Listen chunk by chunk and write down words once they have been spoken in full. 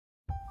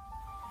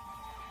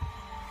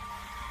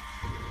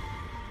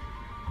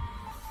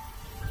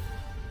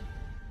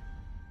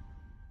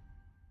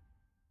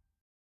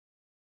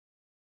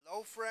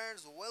Hello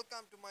friends,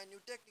 welcome to my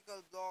new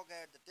technical blog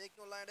at the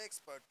Technoland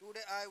Expert.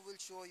 Today I will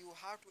show you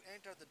how to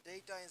enter the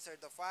data inside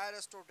the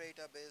Firestore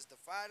database.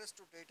 The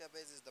Firestore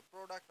database is the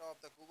product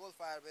of the Google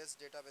Firebase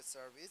database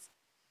service.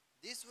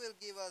 This will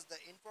give us the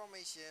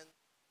information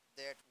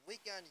that we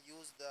can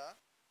use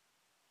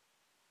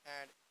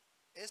and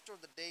store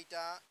the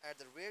data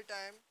at the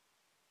real-time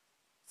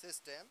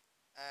system,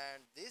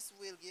 and this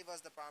will give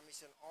us the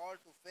permission all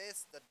to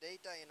fetch the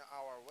data in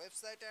our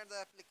website and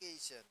the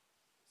application.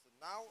 So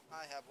now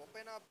I have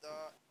opened up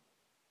the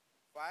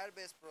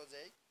Firebase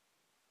project,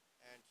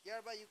 and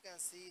hereby you can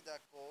see the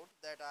code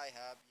that I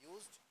have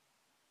used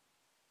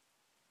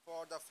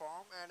for the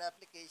form and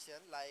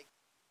application, like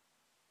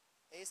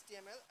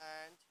HTML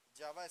and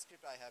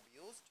JavaScript I have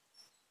used,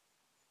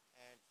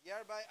 and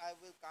hereby I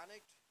will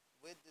connect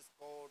with this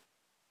code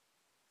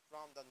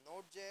from the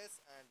Node.js,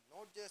 and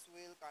Node.js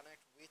will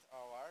connect with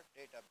our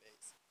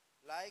database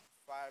like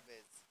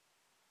Firebase.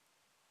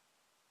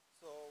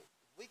 So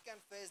we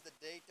can fetch the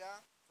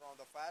data from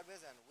the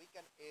Firebase, and we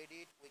can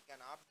edit, we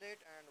can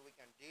update, and we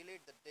can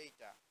delete the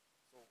data.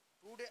 So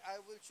today I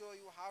will show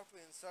you how to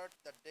insert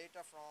the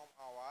data from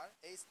our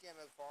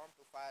HTML form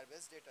to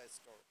Firebase data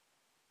store.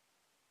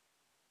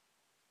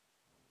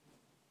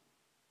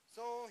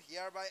 So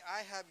hereby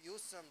I have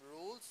used some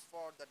rules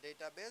for the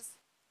database.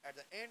 At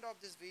the end of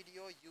this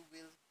video you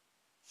will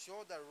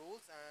show the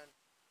rules and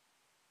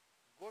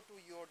go to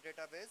your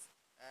database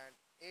and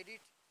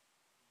edit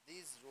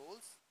these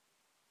rules,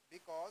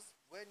 because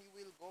when you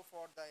will go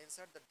for the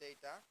insert the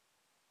data,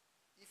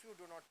 if you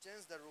do not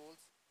change the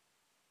rules,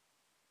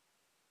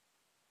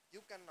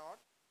 you cannot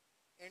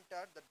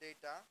enter the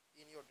data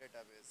in your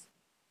database.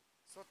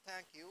 So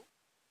thank you,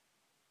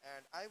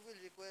 and I will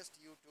request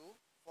you to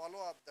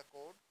follow up the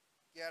code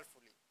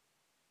carefully.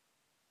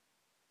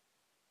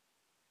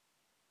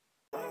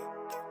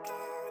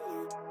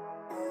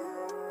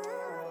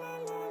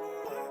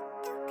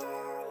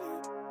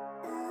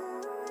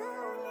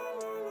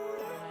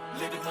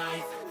 Living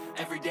life,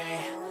 every day,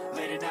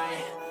 late at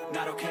night,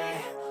 not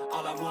okay.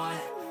 All I want,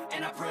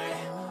 and I pray,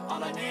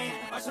 all I need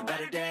are some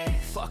better days.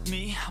 Fuck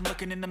me, I'm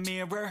looking in the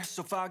mirror,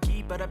 so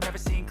foggy, but I've never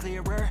seen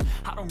clearer.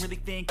 I don't really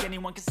think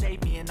anyone can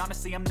save me, and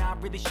honestly I'm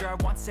not really sure I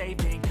want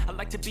saving. I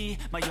like to be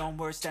my own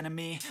worst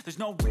enemy. There's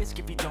no risk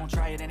if you don't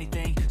try at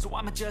anything, so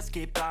I'ma just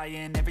keep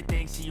buying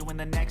everything. See you in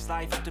the next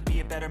life, have to be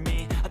a better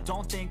me. I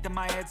don't think that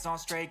my head's on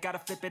straight, gotta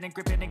flip it and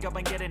grip it and go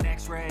and get an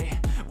x-ray.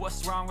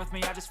 What's wrong with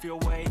me? I just feel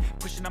weight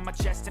pushing on my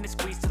chest and it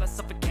squeezes till I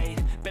suffocate.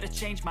 Better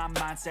change my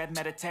mindset,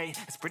 meditate.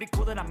 It's pretty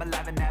cool that I'm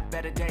alive and have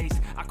better days.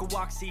 I could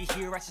walk, see,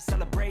 hear, I should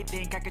celebrate.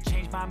 Think I could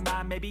change my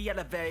mind, maybe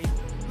elevate.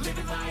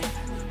 Living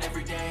life,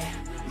 every day,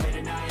 late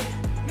at night,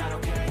 not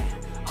okay.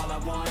 All I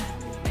want,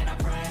 and I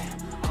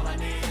pray, all I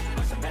need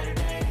are some better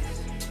days.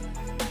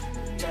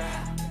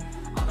 Yeah,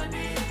 all I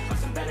need are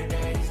some better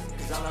days.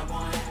 Cause all I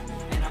want,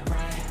 and I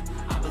pray,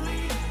 I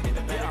believe in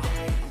the better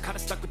days. I'm kinda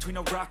stuck between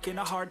a rock and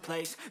a hard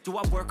place. Do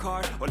I work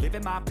hard or live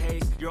at my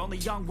pace? You're only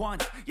young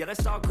once, yeah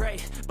that's all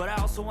great, but I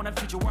also want a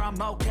future where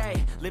I'm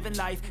okay. Living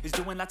life is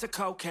doing lots of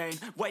cocaine.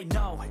 Wait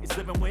no, it's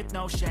living with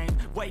no shame.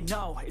 Wait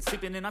no, it's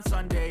sleeping in on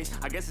Sundays.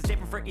 I guess it's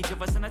different for each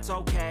of us and that's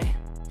okay.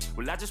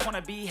 Well I just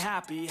wanna be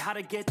happy, how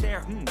to get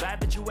there?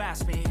 Glad that you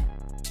asked me.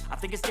 I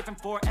think it's different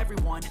for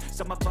everyone.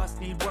 Some of us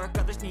need work,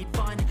 others need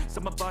fun.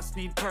 Some of us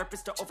need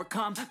purpose to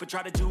overcome, but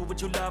try to do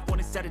what you love when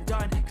it's said and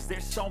done. Cause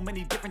there's so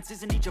many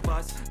differences in each of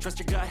us. Trust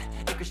your gut,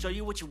 it can show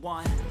you what you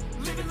want.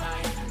 Living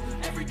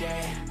life, every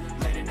day,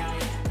 late at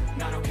night,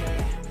 not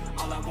okay.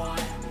 All I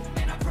want,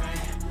 and I pray,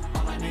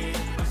 all I need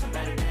are some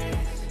better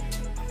days.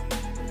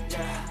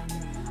 Yeah,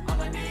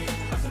 all I need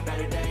are some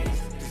better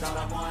days. Cause all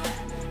I want,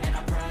 and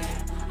I pray,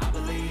 I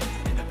believe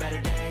in the better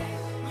days.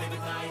 Living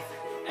life,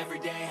 every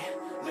day,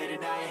 late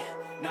at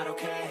night, not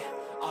okay.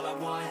 All I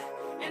want,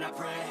 and I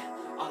pray,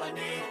 all I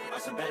need are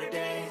some better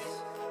days.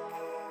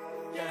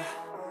 Yeah,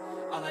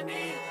 all I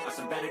need are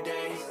some better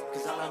days.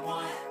 Cause all I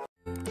want